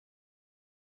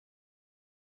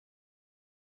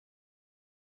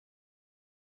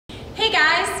Hey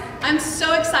guys, I'm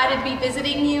so excited to be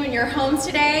visiting you in your homes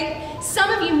today.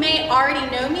 Some of you may already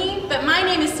know me, but my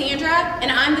name is Sandra and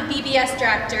I'm the VBS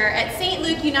director at St.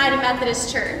 Luke United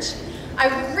Methodist Church. I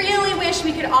really wish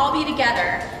we could all be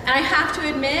together, and I have to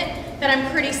admit that I'm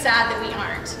pretty sad that we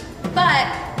aren't.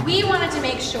 But we wanted to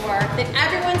make sure that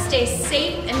everyone stays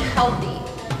safe and healthy.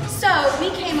 So we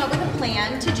came up with a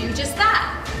plan to do just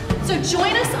that. So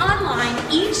join us online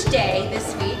each day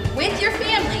this week with your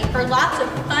family for lots of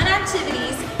fun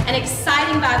activities and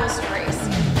exciting Bible stories.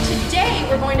 Today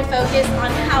we're going to focus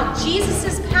on how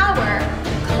Jesus' power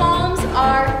calms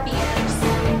our fears.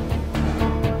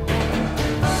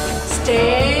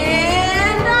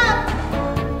 Stand up!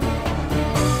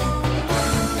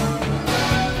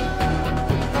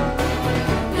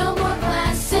 No more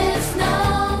classes,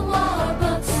 no more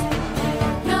books,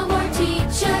 no more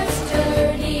teachers,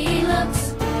 dirty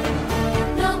looks,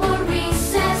 no more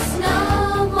recess,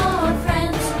 no more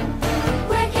friends.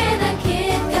 Where can a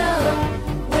kid go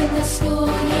when the school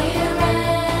year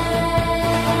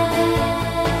ends?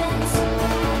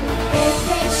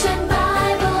 Vacation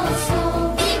Bible School,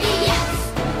 VBS.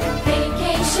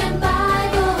 Vacation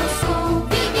Bible School,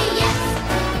 VBS.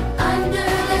 Under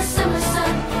the summer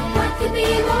sun, what could be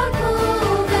more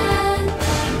cool than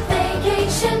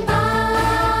Vacation Bible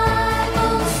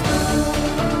School?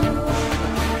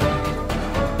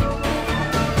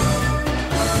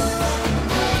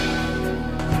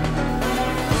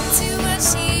 Too much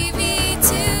TV,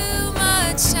 too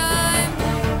much time.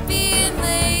 Being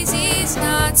lazy's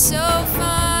not so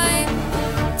fine.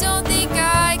 Don't think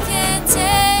I can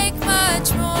take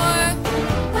much more.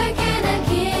 Where can a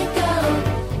kid go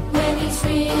when he's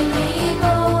really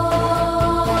bored?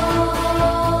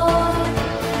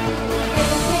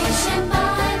 Vacation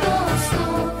Bible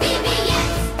School, VBS.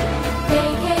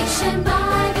 Vacation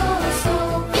Bible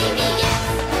School, VBS.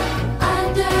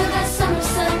 Under the summer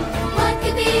sun, what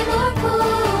could be more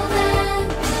cool than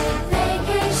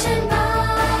Vacation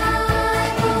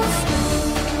Bible School?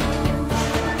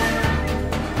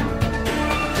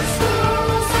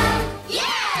 School's out,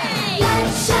 yay!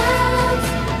 Let's shout!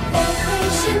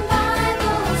 Vacation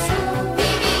Bible School,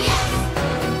 VBS.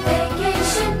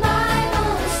 Vacation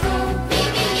Bible School,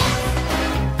 VBS.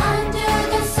 Under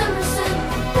the summer sun,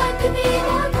 what could be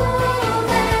more cool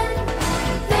than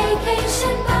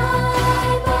Vacation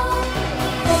Bible?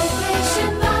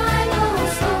 Vacation Bible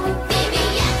School,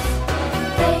 VBS.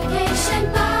 Vacation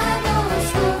Bible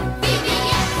School,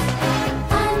 VBS.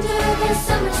 Under the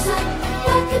summer sun,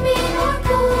 what could be more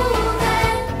cool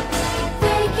than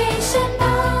Vacation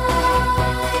Bible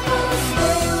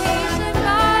School?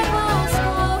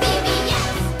 VBS.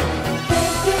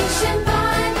 Vacation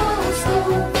Bible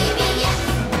School, VBS.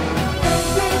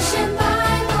 Vacation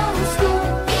Bible School,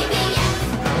 VBS.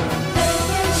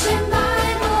 Vacation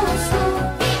Bible School,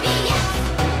 VBS.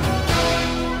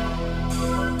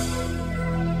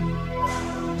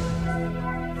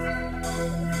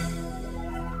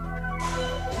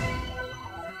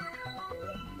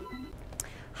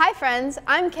 Hi friends,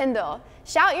 I'm Kendall.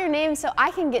 Shout your name so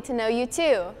I can get to know you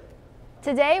too.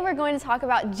 Today we're going to talk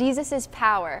about Jesus'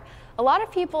 power. A lot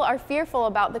of people are fearful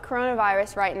about the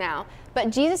coronavirus right now, but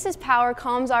Jesus' power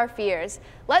calms our fears.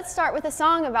 Let's start with a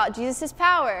song about Jesus'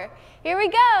 power. Here we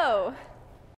go!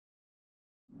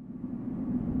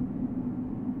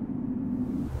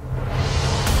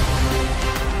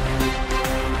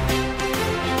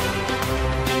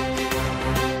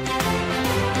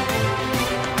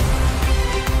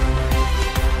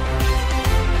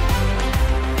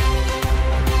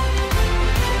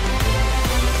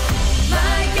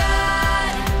 My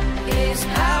God is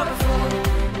powerful.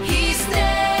 He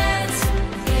stands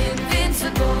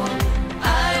invincible.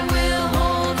 I will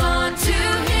hold on to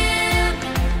Him.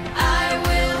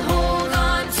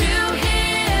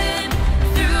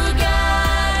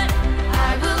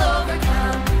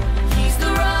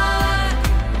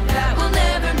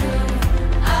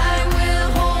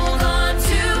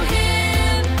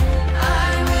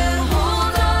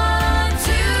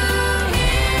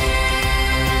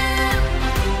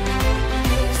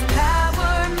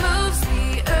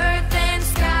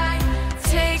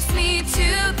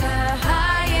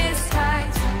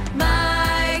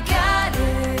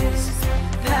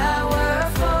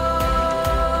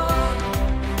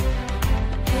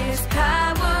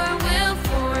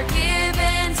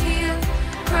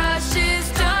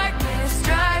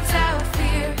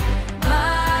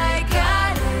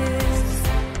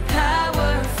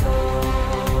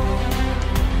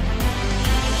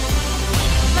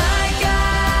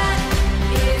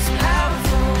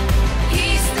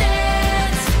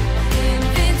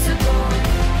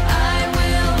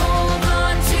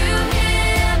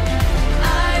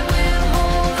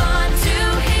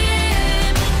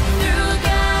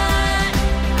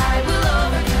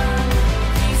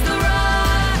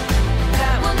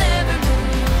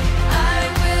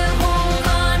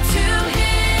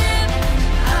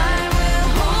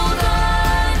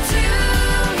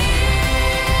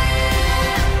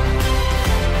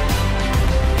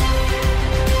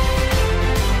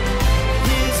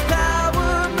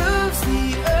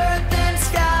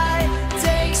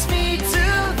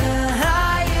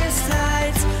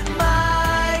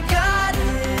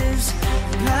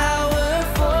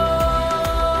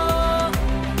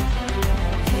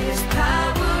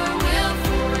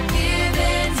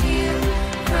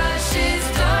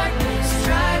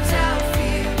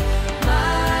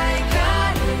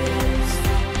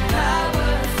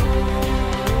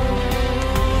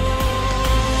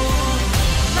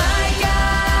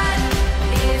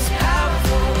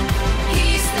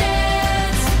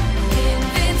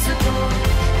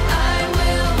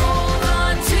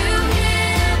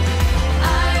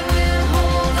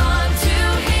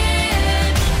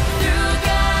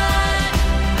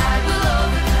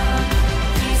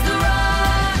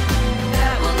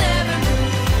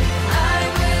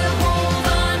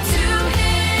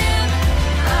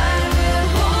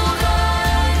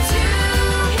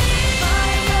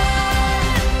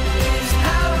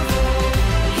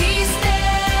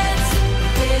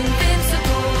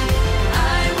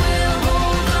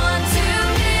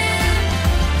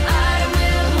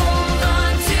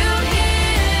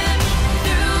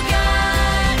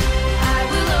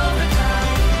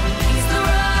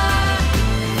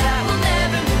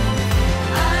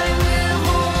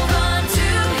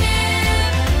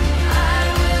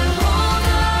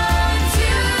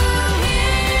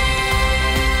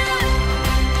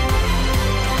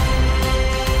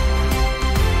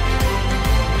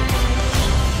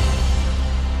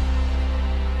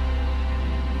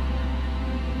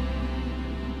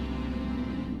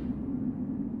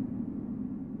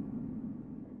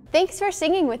 Thanks for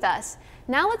singing with us.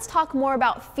 Now let's talk more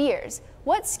about fears.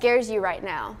 What scares you right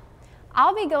now?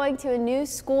 I'll be going to a new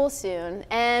school soon,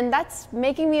 and that's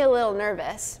making me a little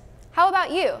nervous. How about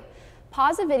you?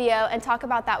 Pause the video and talk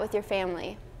about that with your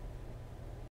family.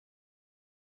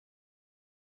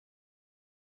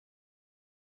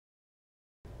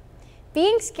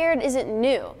 Being scared isn't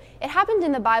new. It happened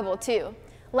in the Bible too.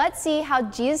 Let's see how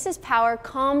Jesus' power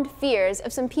calmed fears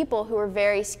of some people who were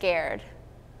very scared.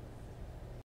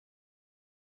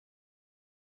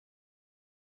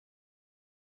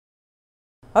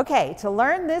 Okay, to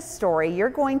learn this story, you're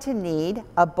going to need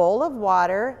a bowl of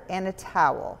water and a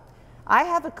towel. I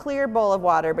have a clear bowl of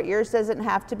water, but yours doesn't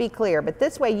have to be clear, but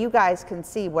this way you guys can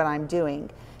see what I'm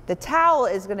doing. The towel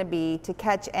is going to be to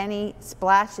catch any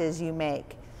splashes you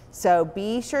make. So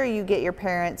be sure you get your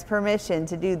parents' permission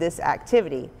to do this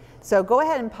activity. So go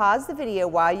ahead and pause the video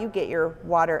while you get your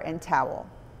water and towel.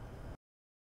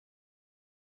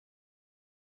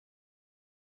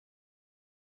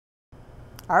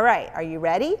 All right, are you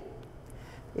ready?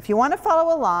 If you want to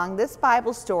follow along, this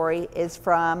Bible story is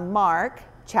from Mark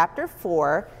chapter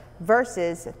 4,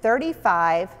 verses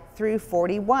 35 through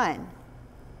 41.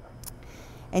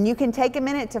 And you can take a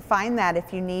minute to find that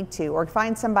if you need to, or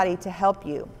find somebody to help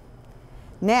you.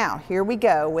 Now, here we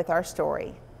go with our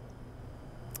story.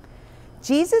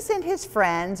 Jesus and his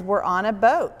friends were on a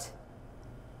boat.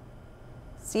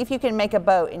 See if you can make a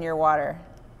boat in your water.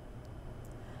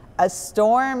 A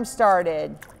storm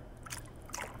started.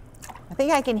 I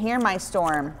think I can hear my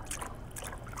storm.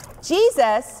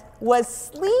 Jesus was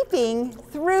sleeping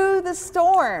through the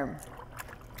storm.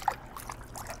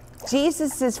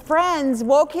 Jesus' friends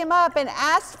woke him up and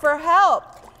asked for help.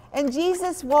 And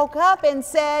Jesus woke up and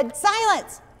said,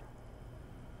 "Silence!"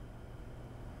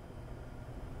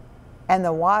 And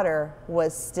the water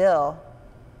was still.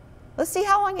 Let's see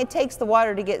how long it takes the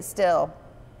water to get still.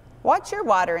 Watch your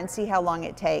water and see how long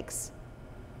it takes.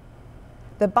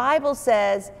 The Bible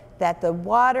says that the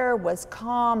water was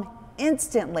calm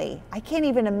instantly. I can't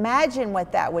even imagine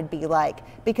what that would be like,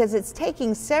 because it's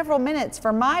taking several minutes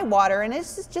for my water, and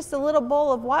this is just a little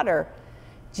bowl of water.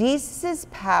 Jesus'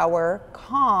 power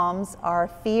calms our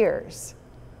fears.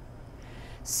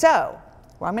 So,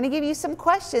 I'm going to give you some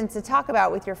questions to talk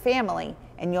about with your family,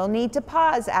 and you'll need to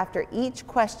pause after each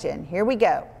question. Here we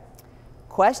go.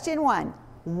 Question 1.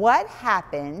 What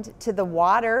happened to the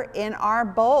water in our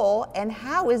bowl, and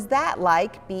how is that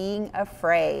like being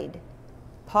afraid?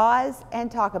 Pause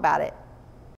and talk about it.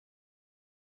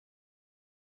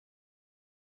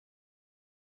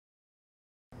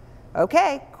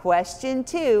 Okay, question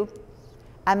 2.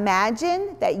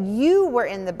 Imagine that you were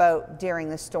in the boat during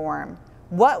the storm.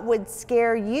 What would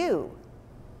scare you?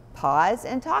 Pause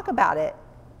and talk about it.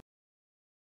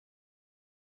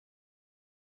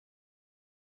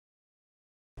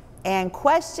 And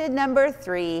question number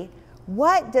 3,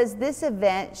 what does this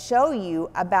event show you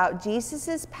about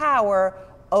Jesus' power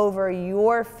over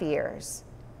your fears?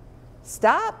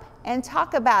 Stop and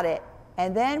talk about it.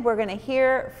 And then we're going to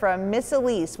hear from Miss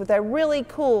Elise with a really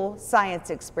cool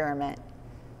science experiment.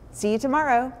 See you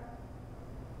tomorrow.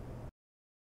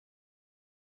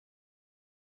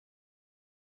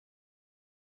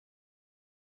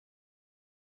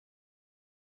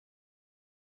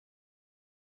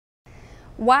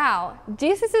 Wow,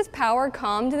 Jesus' power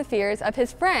calmed the fears of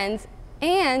his friends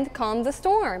and calmed the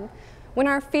storm. When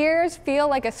our fears feel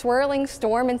like a swirling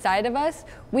storm inside of us,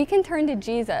 we can turn to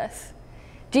Jesus.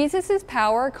 Jesus'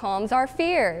 power calms our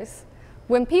fears.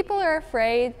 When people are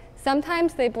afraid,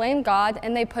 sometimes they blame God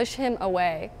and they push him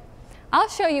away. I'll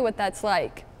show you what that's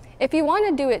like. If you want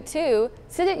to do it too,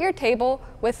 sit at your table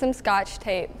with some Scotch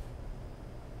tape.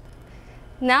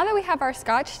 Now that we have our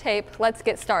Scotch tape, let's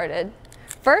get started.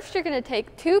 First, you're going to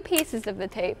take 2 pieces of the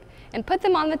tape and put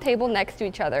them on the table next to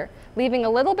each other, leaving a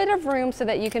little bit of room so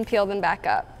that you can peel them back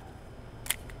up.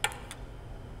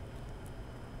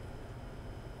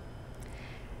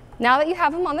 Now that you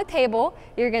have them on the table,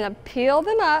 you're going to peel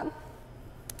them up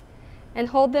and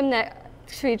hold them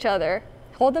next to each other.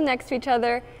 Hold them next to each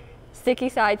other, sticky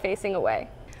side facing away.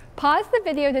 Pause the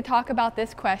video to talk about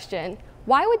this question.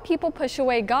 Why would people push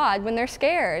away God when they're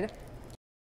scared?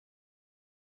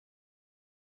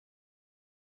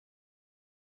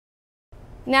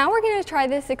 Now we're going to try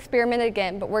this experiment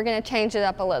again, but we're going to change it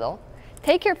up a little.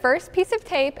 Take your first piece of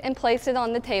tape and place it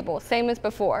on the table, same as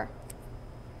before.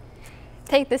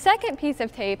 Take the second piece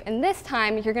of tape, and this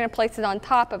time you're going to place it on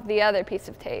top of the other piece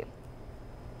of tape.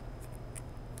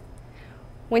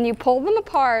 When you pull them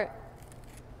apart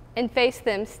and face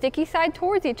them sticky side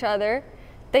towards each other,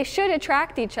 they should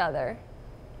attract each other.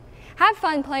 Have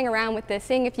fun playing around with this,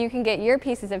 seeing if you can get your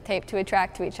pieces of tape to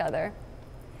attract to each other.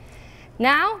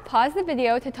 Now, pause the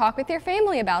video to talk with your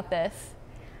family about this.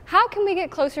 How can we get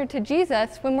closer to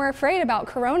Jesus when we're afraid about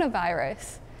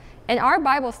coronavirus? In our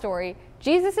Bible story,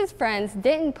 Jesus' friends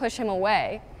didn't push him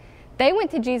away. They went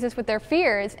to Jesus with their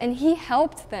fears and he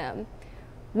helped them.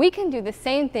 We can do the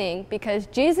same thing because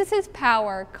Jesus'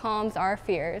 power calms our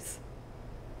fears.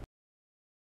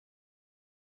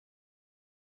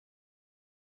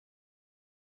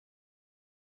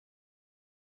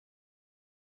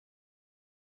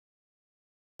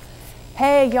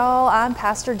 Hey y'all, I'm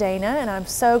Pastor Dana and I'm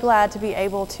so glad to be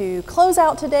able to close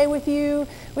out today with you.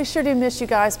 We sure do miss you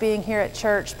guys being here at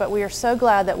church, but we are so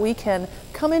glad that we can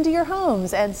come into your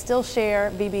homes and still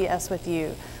share VBS with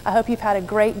you. I hope you've had a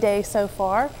great day so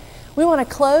far. We want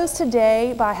to close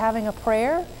today by having a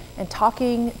prayer and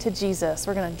talking to Jesus.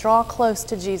 We're going to draw close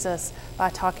to Jesus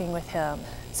by talking with him.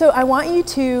 So I want you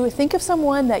to think of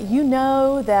someone that you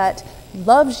know, that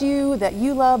loves you, that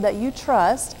you love, that you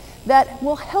trust, that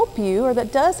will help you or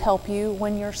that does help you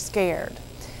when you're scared.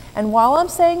 And while I'm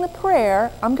saying the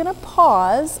prayer, I'm going to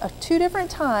pause 2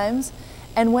 different times,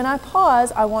 and when I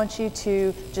pause, I want you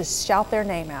to just shout their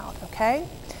name out, okay?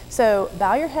 So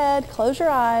bow your head, close your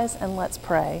eyes, and let's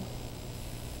pray.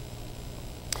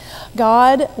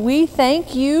 God, we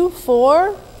thank you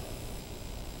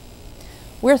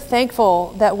we're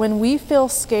thankful that when we feel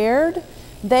scared,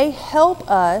 they help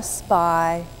us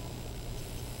by.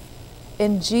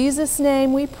 In Jesus'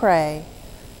 name we pray,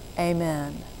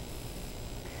 amen.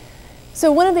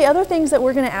 So one of the other things that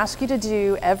we're going to ask you to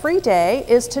do every day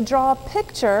is to draw a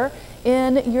picture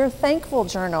in your thankful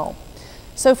journal.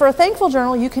 So for a thankful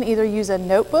journal, you can either use a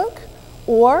notebook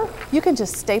or you can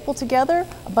just staple together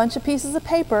a bunch of pieces of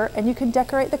paper and you can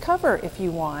decorate the cover if you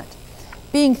want.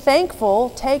 Being thankful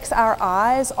takes our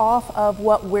eyes off of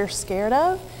what we're scared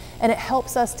of, and it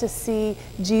helps us to see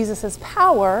Jesus'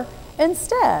 power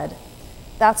instead.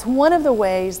 That's one of the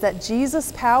ways that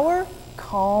Jesus' power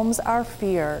calms our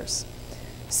fears.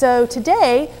 So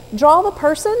today, draw the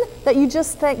person that you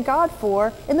just thanked God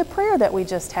for in the prayer that we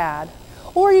just had.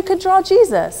 Or you could draw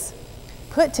Jesus.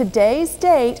 Put today's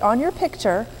date on your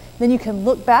picture, then you can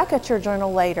look back at your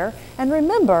journal later and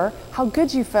remember how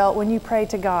good you felt when you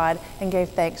prayed to God and gave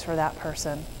thanks for that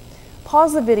person.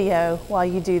 Pause the video while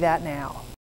you do that now.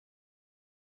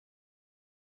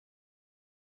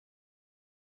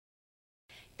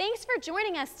 Thanks for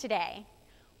joining us today.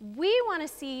 We want to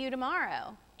see you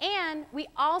tomorrow, and we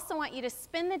also want you to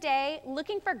spend the day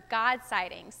looking for God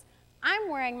sightings. I'm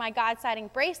wearing my God sighting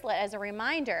bracelet as a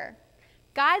reminder.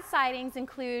 God sightings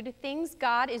include things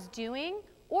God is doing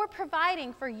or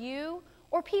providing for you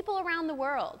or people around the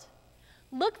world.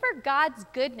 Look for God's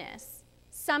goodness,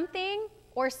 something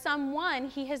or someone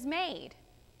he has made,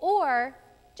 or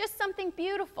just something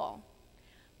beautiful.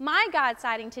 My God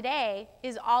sighting today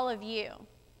is all of you.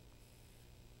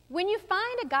 When you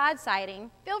find a God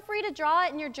sighting, feel free to draw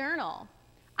it in your journal.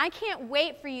 I can't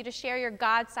wait for you to share your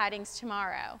God sightings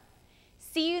tomorrow.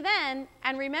 See you then,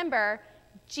 and remember,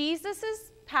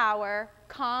 Jesus' power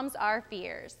calms our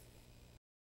fears.